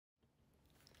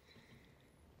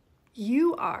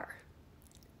You are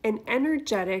an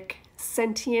energetic,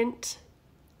 sentient,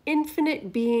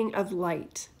 infinite being of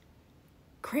light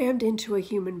crammed into a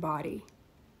human body.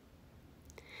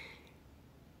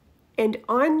 And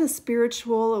on the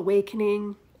spiritual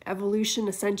awakening, evolution,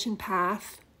 ascension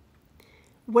path,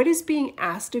 what is being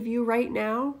asked of you right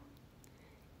now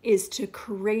is to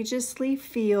courageously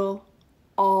feel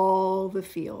all the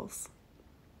feels.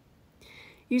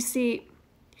 You see,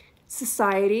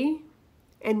 society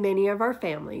and many of our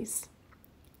families,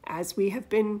 as we have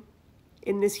been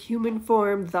in this human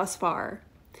form thus far,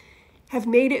 have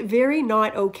made it very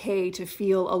not okay to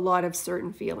feel a lot of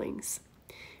certain feelings.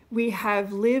 We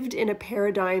have lived in a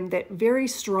paradigm that very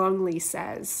strongly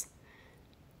says,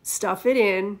 stuff it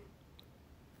in,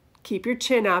 keep your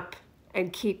chin up,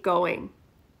 and keep going.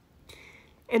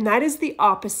 And that is the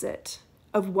opposite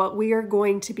of what we are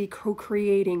going to be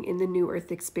co-creating in the New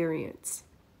Earth experience.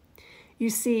 You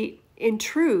see, in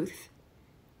truth,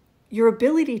 your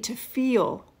ability to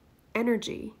feel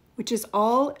energy, which is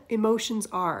all emotions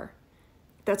are,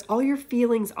 that's all your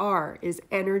feelings are, is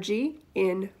energy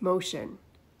in motion,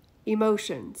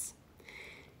 emotions.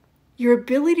 Your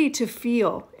ability to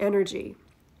feel energy,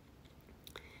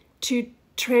 to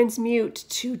transmute,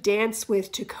 to dance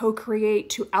with, to co-create,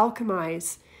 to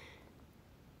alchemize,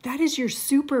 that is your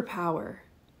superpower.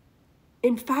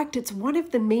 In fact, it's one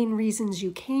of the main reasons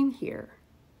you came here,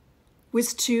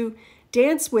 was to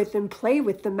dance with and play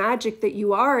with the magic that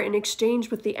you are in exchange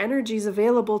with the energies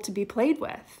available to be played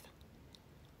with.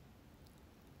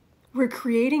 We're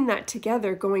creating that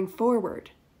together going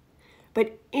forward.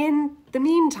 But in the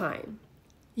meantime,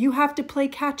 you have to play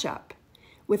catch up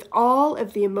with all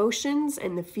of the emotions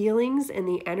and the feelings and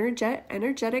the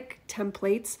energetic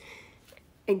templates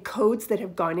and codes that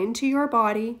have gone into your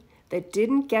body that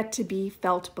didn't get to be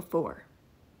felt before.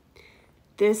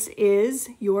 This is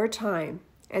your time,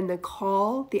 and the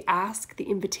call, the ask, the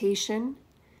invitation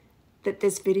that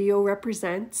this video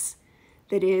represents,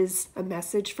 that is a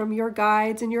message from your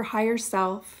guides and your higher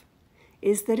self,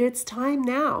 is that it's time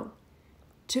now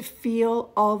to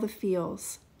feel all the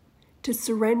feels, to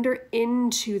surrender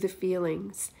into the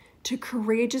feelings, to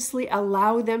courageously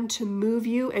allow them to move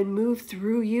you and move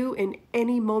through you in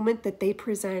any moment that they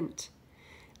present.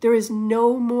 There is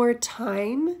no more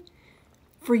time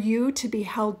for you to be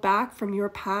held back from your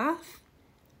path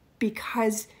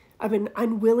because of an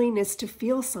unwillingness to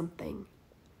feel something.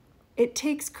 It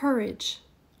takes courage.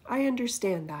 I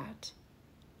understand that.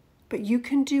 But you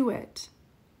can do it.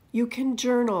 You can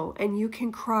journal and you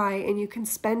can cry and you can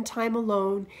spend time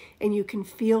alone and you can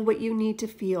feel what you need to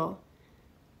feel,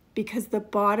 because the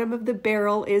bottom of the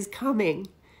barrel is coming.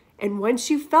 And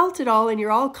once you've felt it all and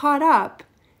you're all caught up,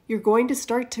 you're going to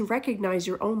start to recognize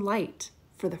your own light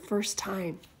for the first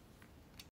time.